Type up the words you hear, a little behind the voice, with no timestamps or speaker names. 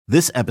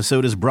This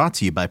episode is brought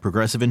to you by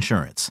Progressive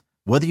Insurance.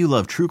 Whether you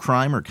love true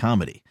crime or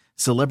comedy,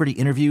 celebrity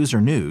interviews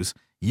or news,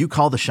 you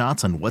call the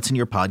shots on what's in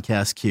your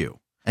podcast queue.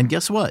 And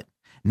guess what?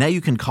 Now you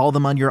can call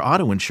them on your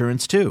auto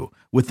insurance too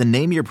with the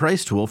Name Your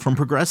Price tool from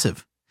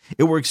Progressive.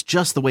 It works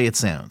just the way it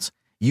sounds.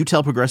 You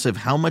tell Progressive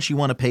how much you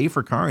want to pay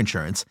for car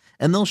insurance,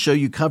 and they'll show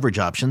you coverage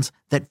options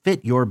that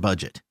fit your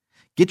budget.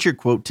 Get your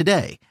quote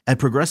today at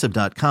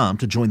Progressive.com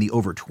to join the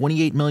over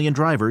 28 million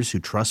drivers who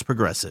trust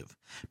Progressive.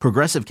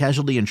 Progressive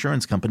Casualty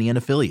Insurance Company and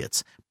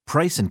Affiliates.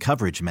 Price and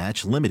coverage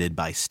match limited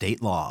by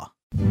state law.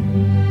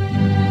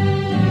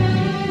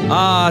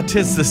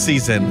 'Tis the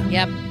season.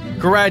 Yep.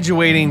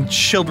 Graduating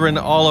children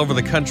all over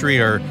the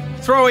country are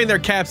throwing their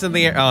caps in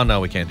the air. Oh,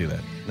 no, we can't do that.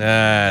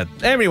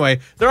 Anyway,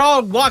 they're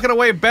all walking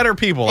away better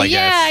people, I guess.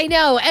 Yeah, I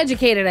know.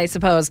 Educated, I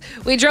suppose.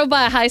 We drove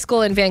by a high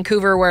school in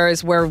Vancouver,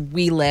 where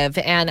we live,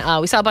 and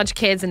we saw a bunch of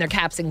kids in their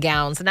caps and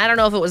gowns. And I don't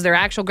know if it was their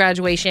actual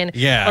graduation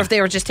or if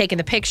they were just taking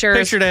the pictures.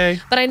 Picture day.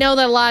 But I know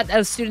that a lot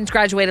of students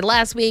graduated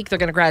last week. They're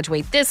going to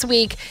graduate this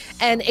week.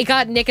 And it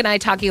got Nick and I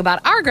talking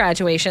about our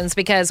graduations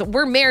because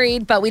we're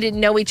married, but we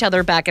didn't know each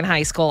other back in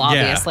high school,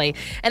 obviously.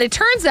 Yeah. And it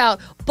turns out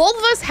both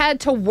of us had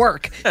to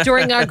work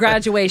during our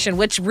graduation,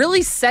 which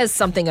really says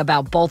something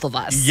about both of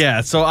us.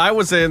 Yeah, so I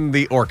was in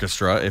the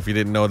orchestra. If you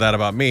didn't know that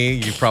about me,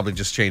 you probably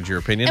just changed your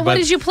opinion. And what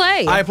did you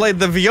play? I played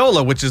the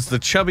viola, which is the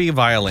chubby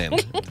violin,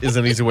 is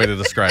an easy way to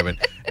describe it.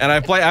 And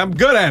I'm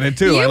good at it,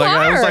 too.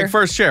 I was like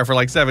first chair for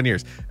like 7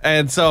 years.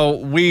 And so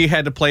we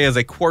had to play as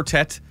a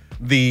quartet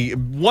the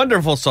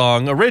wonderful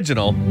song,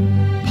 original,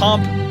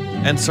 Pomp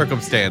and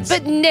Circumstance.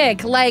 But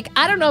Nick,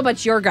 I don't know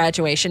about your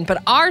graduation,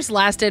 but ours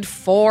lasted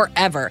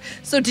forever.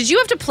 So did you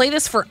have to play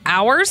this for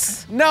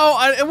hours? No,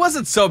 it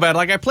wasn't so bad.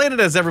 I played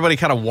it as everybody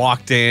kind of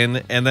walked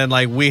in, and then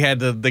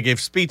they gave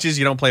speeches.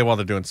 You don't play while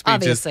they're doing speeches.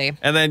 Obviously.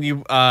 And then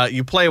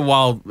you play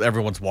while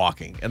everyone's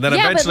walking. And then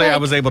eventually I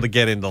was able to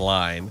get into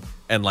line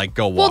and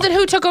go walk. Well, then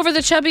who took over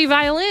the chubby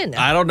violin?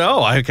 I don't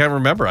know. I can't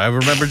remember. I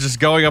remember just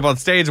going up on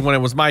stage when it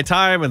was my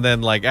time, and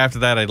then after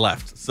that I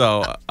left.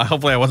 So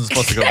hopefully I wasn't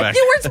supposed to go back.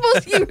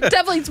 You were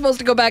definitely supposed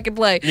to go back and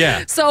play.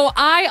 Yeah. So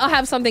I'll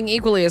have something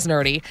equally as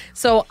nerdy.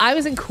 So I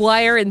was in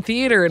choir and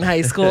theater in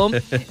high school,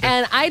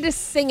 and I had to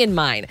sing in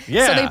mine.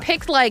 Yeah. So they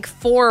picked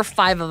 4 or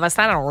 5 of us.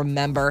 I don't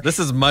remember. This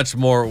is much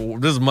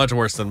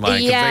worse than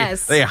mine.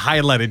 Yes. They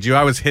highlighted you.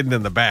 I was hidden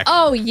in the back.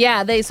 Oh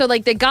yeah. They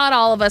got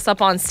all of us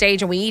up on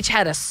stage, and we each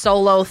had a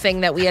solo thing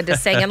that we had to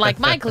sing. And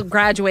my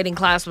graduating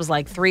class was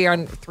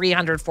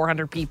 300,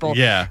 400 people.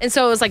 Yeah. And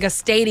so it was a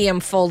stadium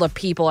full of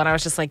people, and I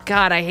was just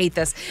God, I hate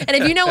this. And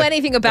if you know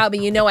anything about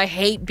me, you know I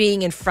hate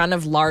being in front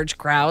of large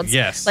crowds.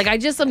 Yes. I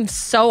just am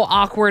so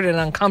awkward and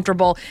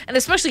uncomfortable, and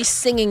especially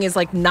singing is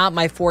not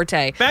my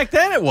forte. Back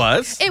then it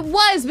was. It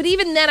was, but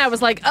even then I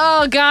was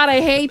oh God,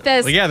 I hate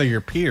this. Well, yeah, they're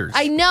your peers.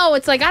 I know.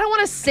 It's I don't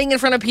want to sing in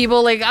front of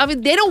people. They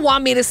don't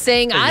want me to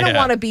sing. I don't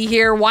want to be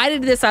here. Why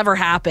did this ever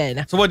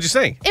happen? So what'd you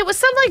sing? It was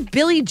some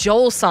Billy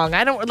Joel song.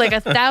 I don't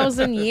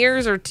 1,000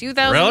 years or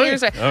 2,000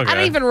 years. Okay. I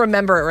don't even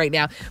remember it right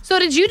now. So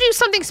did you do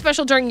something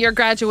special during your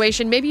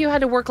graduation? Maybe you had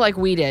to work like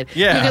we did.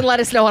 Yeah. You can let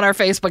us know on our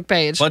Facebook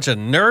page. Bunch of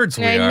nerds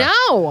we are. I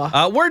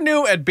know. We're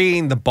new at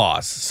being the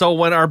boss. So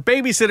when our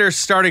babysitter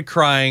started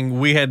crying,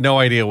 we had no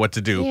idea what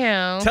to do.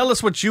 Yeah. Tell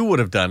us what you would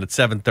have done at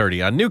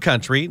 7:30 on New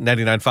Country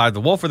 99.5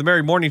 The Wolf for the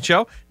Merry Morning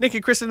Show. Nick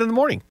and Kristen in the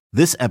morning.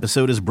 This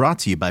episode is brought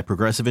to you by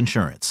Progressive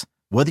Insurance.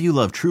 Whether you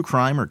love true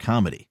crime or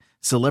comedy,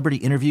 celebrity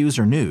interviews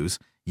or news,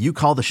 you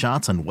call the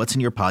shots on what's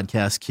in your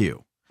podcast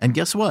queue. And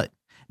guess what?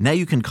 Now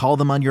you can call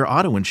them on your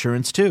auto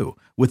insurance too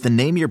with the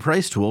Name Your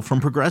Price tool from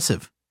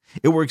Progressive.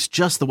 It works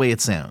just the way it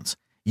sounds.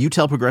 You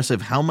tell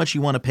Progressive how much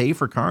you want to pay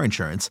for car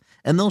insurance,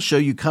 and they'll show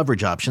you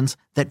coverage options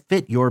that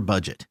fit your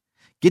budget.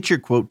 Get your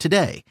quote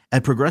today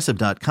at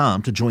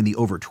Progressive.com to join the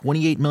over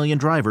 28 million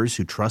drivers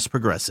who trust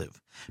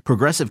Progressive.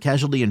 Progressive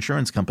Casualty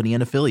Insurance Company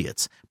and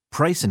Affiliates.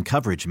 Price and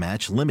coverage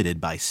match limited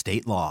by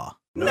state law.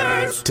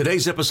 Nerds!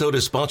 Today's episode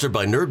is sponsored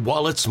by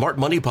NerdWallet's Smart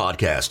Money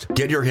Podcast.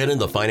 Get your head in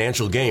the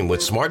financial game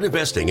with smart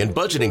investing and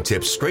budgeting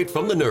tips straight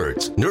from the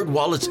nerds.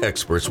 NerdWallet's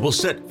experts will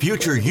set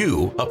future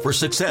you up for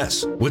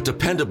success with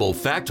dependable,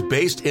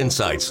 fact-based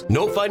insights.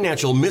 No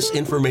financial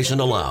misinformation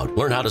allowed.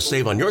 Learn how to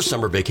save on your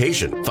summer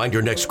vacation, find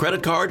your next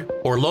credit card,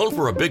 or loan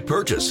for a big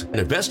purchase, and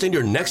invest in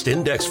your next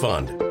index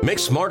fund. Make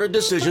smarter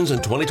decisions in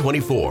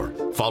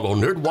 2024. Follow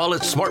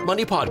NerdWallet's Smart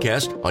Money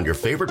Podcast on your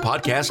favorite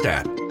podcast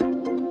app.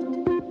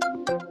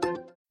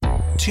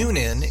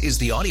 TuneIn is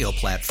the audio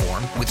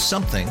platform with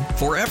something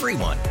for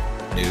everyone.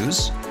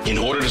 News. In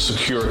order to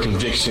secure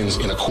convictions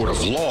in a court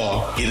of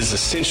law, it is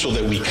essential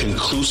that we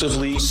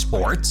conclusively.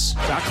 Sports.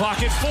 Shot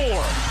clock at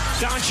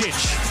 4.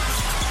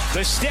 Doncic.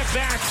 The step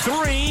back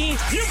 3.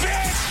 You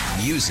bet.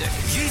 Music.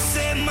 You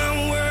set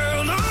my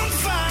world on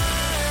fire.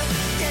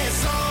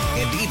 Yes,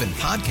 and even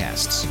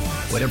podcasts.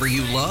 Whatever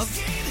you love,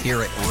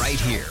 hear it right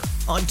here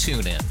on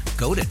TuneIn.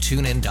 Go to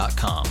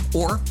TuneIn.com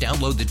or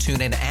download the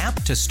TuneIn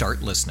app to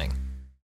start listening.